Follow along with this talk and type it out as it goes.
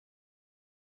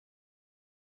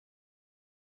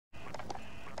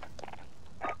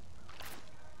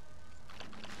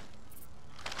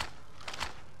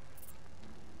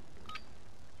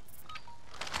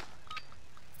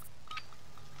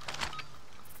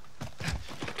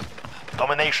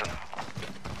Domination.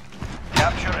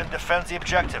 Capture and defend the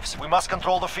objectives. We must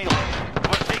control the field.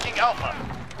 We're taking Alpha.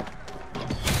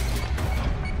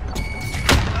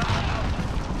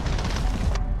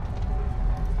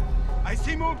 I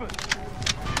see movement.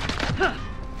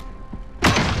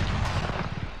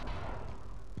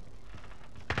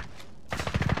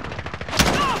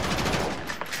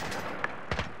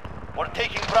 We're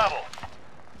taking Bravo.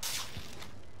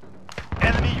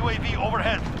 Enemy UAV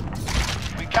overhead.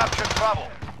 We captured Bravo.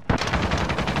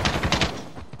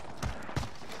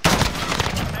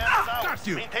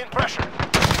 Maintain pressure.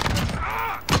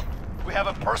 We have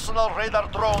a personal radar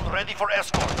drone ready for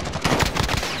escort.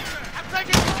 I'm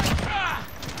taking.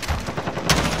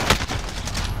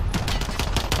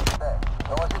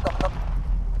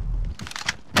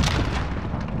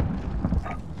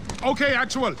 Okay,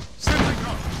 actual. Send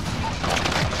recon.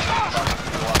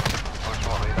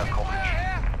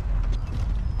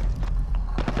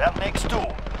 That makes 2. The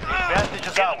advantage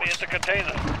is ours. Enemy in the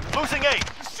container. Losing A.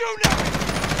 Shoot him!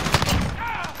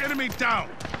 Enemy down.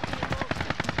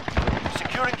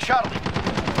 Securing Charlie.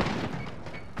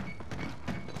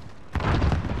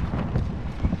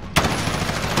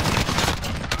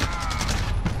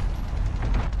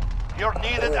 You're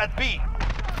needed at B.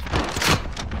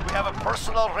 We have a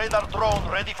personal radar drone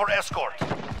ready for escort.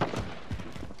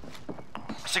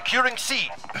 Securing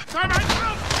C. Time out!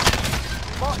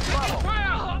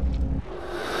 Fire!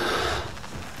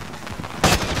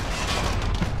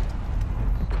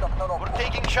 We're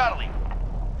taking Charlie.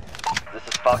 This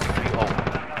is Falcon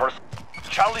 3-0.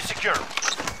 Charlie secure.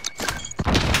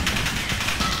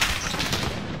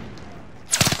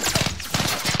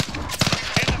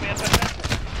 Enemy at the center.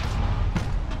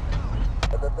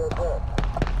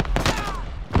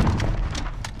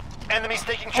 Enemies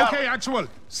taking Charlie. Okay, actual.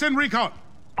 Send recon.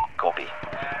 Copy.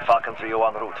 Falcon 3-0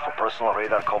 en route for personal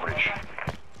radar coverage.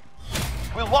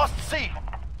 We lost C.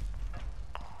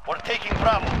 We're taking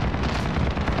Bravo.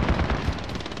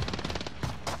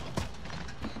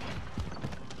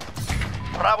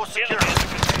 Bravo secure.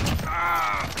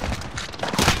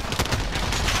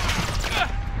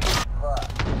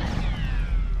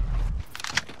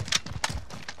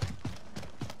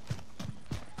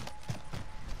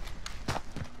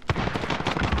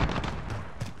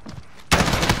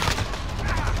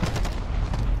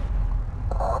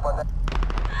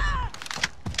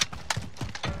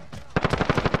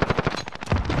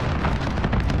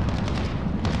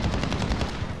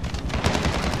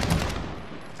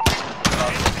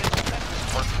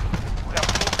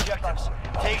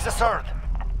 Takes the third.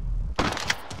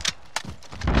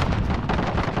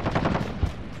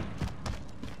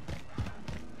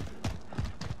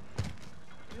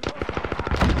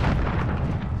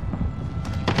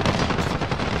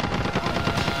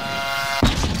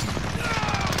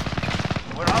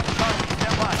 We're out, Charlie.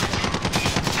 Stand by.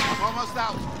 Almost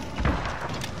out.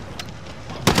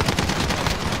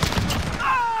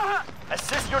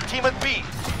 Assist your team at B.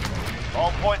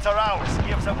 All points are ours.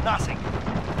 Gives them nothing.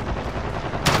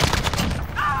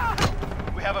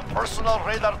 We have a personal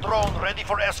radar drone ready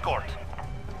for escort.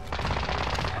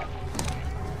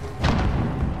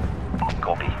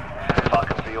 Copy.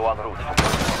 Falcon 3-0 en route for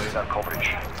personal radar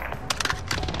coverage.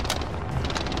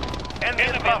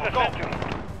 Enemy Bravo, go!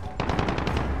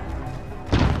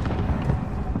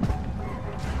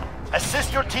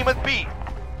 Assist your team at B.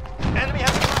 Enemy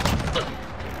has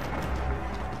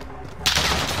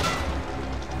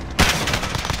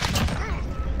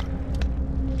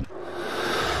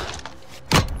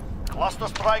Cluster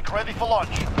strike ready for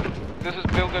launch. This is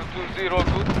Builder 2-0,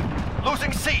 good.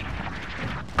 Losing C.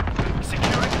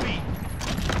 Securing B.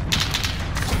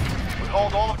 We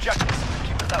hold all objectives.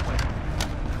 Keep it that way.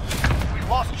 We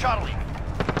lost Charlie.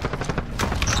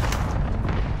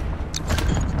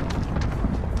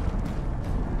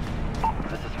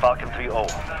 This is Falcon 3-0.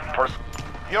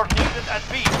 You're needed at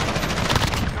B.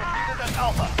 You're needed at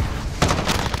Alpha.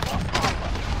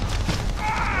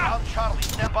 Down Charlie,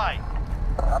 stand by.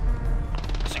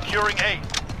 Securing A.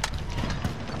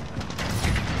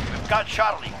 We've got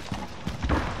Charlie.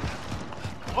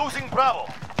 Losing Bravo.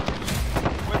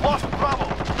 We lost Bravo.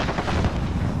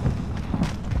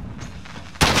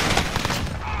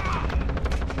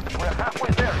 We're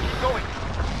halfway there. Keep going.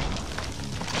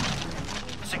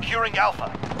 Securing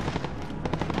Alpha.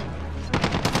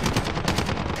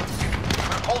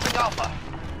 We're holding Alpha.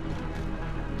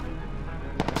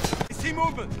 I see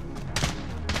movement.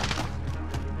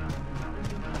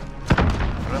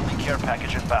 Friendly care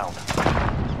package inbound.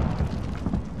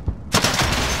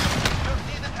 You're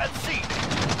needed at C.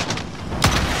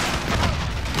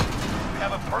 We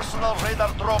have a personal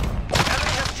radar drone.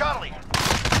 Enemy has Charlie.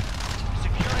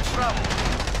 Securing Bravo.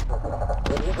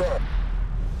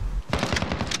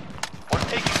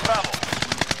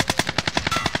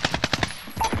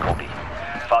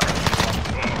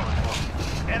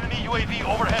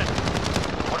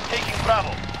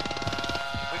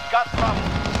 got Bravo.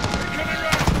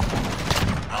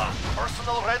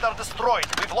 Personal radar destroyed.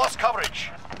 We've lost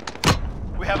coverage.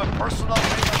 We have a personal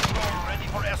radar drone ready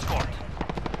for escort.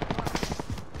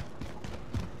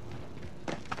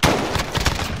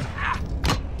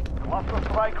 Cluster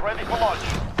strike ready for launch.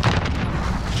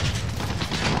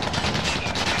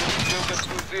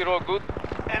 Builder 2-0, good.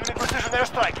 Enemy precision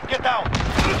airstrike. Get down.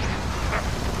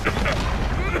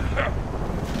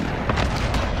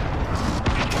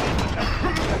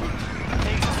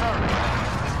 Take the sir.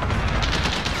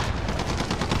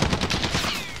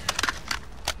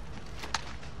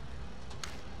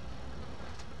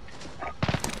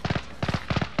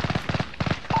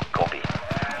 Copy.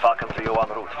 Falcon 301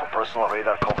 en route for personal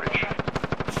radar coverage.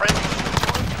 Friendly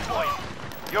deployed.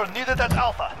 You're needed at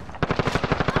Alpha.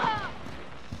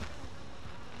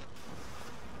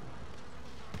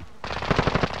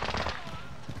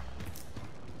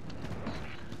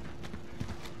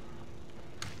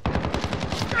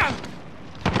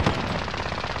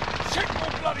 Check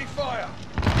more bloody fire!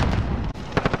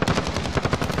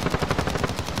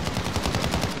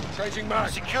 Changing mag.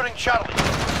 Securing Charlie.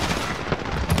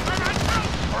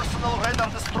 Personal radar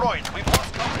destroyed. We've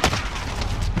lost coverage.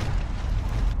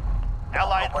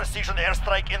 Allied precision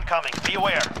airstrike incoming.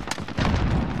 Beware.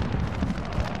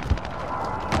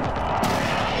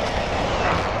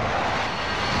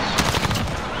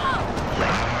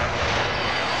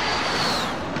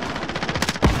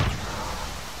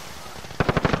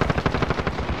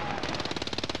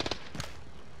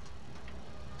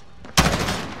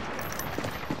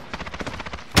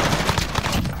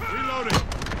 Reloading.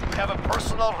 We have a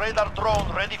personal radar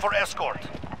drone ready for escort.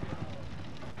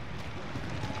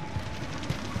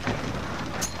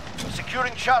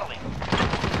 Securing Charlie.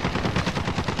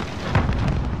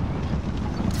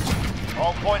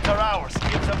 All points are ours.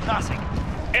 Give them nothing.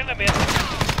 Enemy.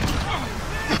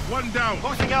 One down.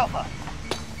 Losing Alpha.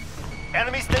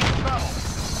 Enemies taking Bravo.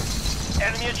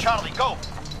 Enemy at Charlie. Go.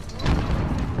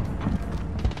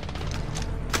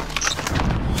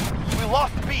 We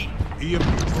lost B. EMP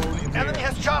drone in the Enemy air.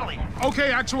 has Charlie.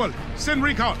 Okay, actual. Send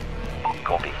recon.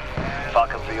 Copy.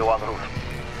 Falcon 301 en route.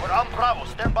 We're on Bravo.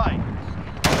 Stand by.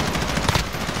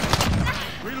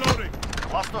 Reloading.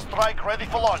 Cluster strike ready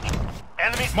for launch.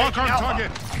 Enemies Mark taking on Alpha.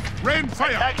 target. Rain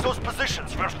fire. Attack those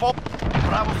positions. We're full.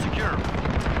 Bravo secure.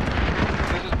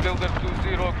 This is Builder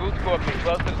 2-0, good copy.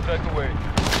 Cluster strike away.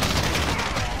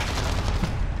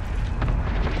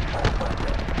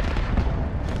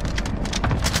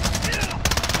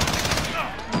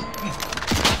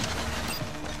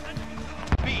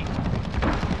 B.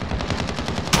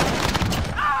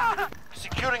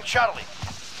 Securing Charlie.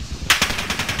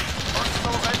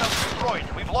 Personal radar destroyed.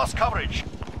 We've lost coverage.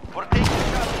 We're taking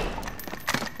Charlie.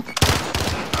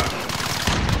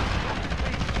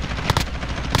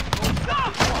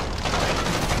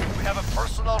 We have a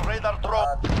personal radar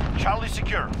drone. Charlie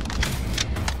secure.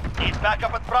 Need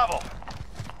backup at Bravo.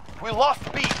 We lost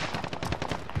B.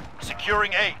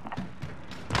 Securing A.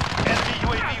 Enemy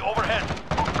UAV overhead.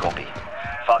 Copy.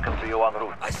 Falcon 301 en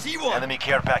route. I see one. Enemy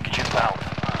care package inbound.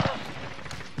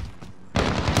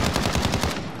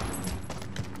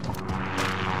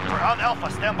 We're on Alpha,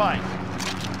 stand by.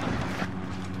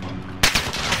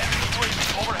 Enemy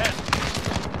UAV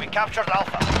overhead. We captured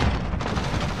Alpha.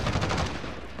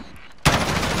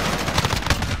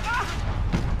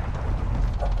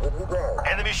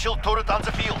 Enemy shield turret on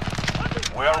the field.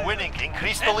 We are winning.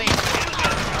 Increase the lead.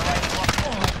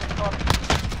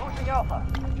 Losing Alpha.